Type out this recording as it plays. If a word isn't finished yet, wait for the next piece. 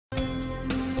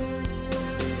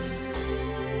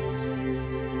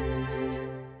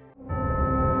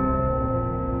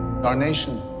Our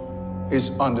nation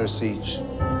is under siege.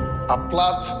 A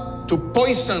plot to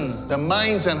poison the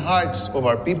minds and hearts of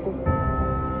our people.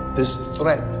 This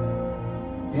threat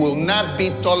will not be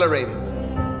tolerated.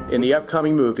 In the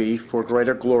upcoming movie, For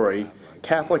Greater Glory,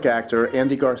 Catholic actor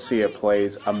Andy Garcia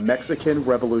plays a Mexican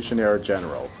revolutionary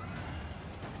general.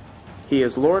 He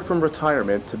is lured from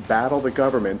retirement to battle the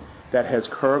government that has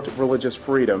curbed religious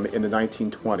freedom in the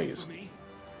 1920s.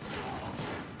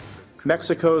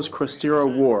 Mexico's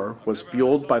Cristero War was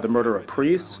fueled by the murder of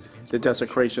priests, the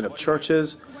desecration of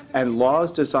churches, and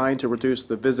laws designed to reduce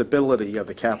the visibility of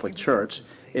the Catholic Church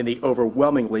in the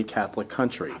overwhelmingly Catholic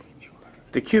country.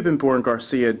 The Cuban-born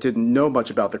Garcia didn't know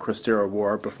much about the Cristero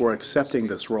War before accepting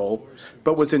this role,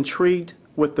 but was intrigued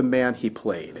with the man he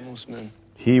played.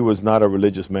 He was not a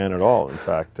religious man at all. In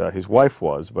fact, his wife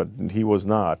was, but he was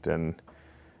not. And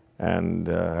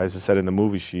as I said in the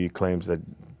movie, she claims that,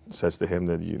 says to him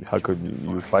that, how could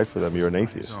you fight for them? You're an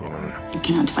atheist. You know? You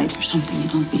cannot fight for something you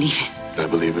don't believe in. I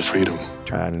believe in freedom.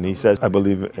 And he says, I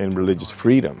believe in religious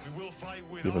freedom,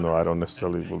 even though I don't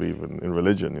necessarily believe in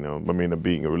religion, you know, I mean,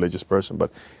 being a religious person.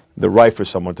 But the right for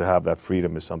someone to have that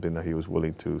freedom is something that he was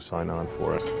willing to sign on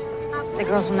for. The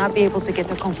girls will not be able to get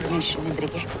their confirmation,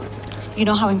 Enrique. You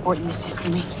know how important this is to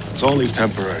me. It's only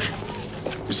temporary.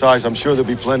 Besides, I'm sure there'll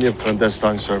be plenty of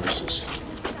clandestine services.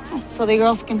 So the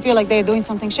girls can feel like they're doing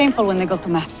something shameful when they go to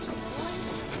Mass.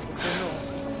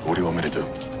 What do you want me to do?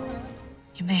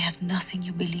 You may have nothing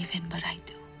you believe in, but I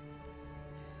do.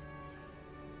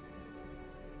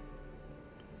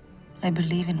 I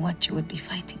believe in what you would be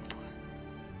fighting for.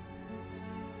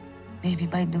 Maybe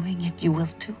by doing it, you will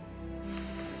too.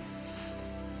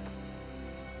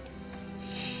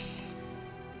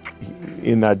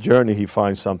 In that journey, he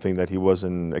finds something that he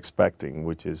wasn't expecting,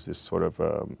 which is this sort of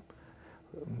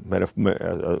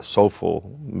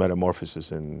soulful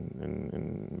metamorphosis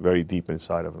in very deep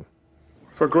inside of him.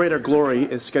 For Greater Glory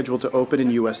is scheduled to open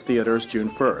in U.S. theaters June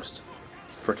 1st.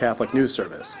 For Catholic News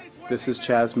Service, this is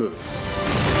Chaz Mood.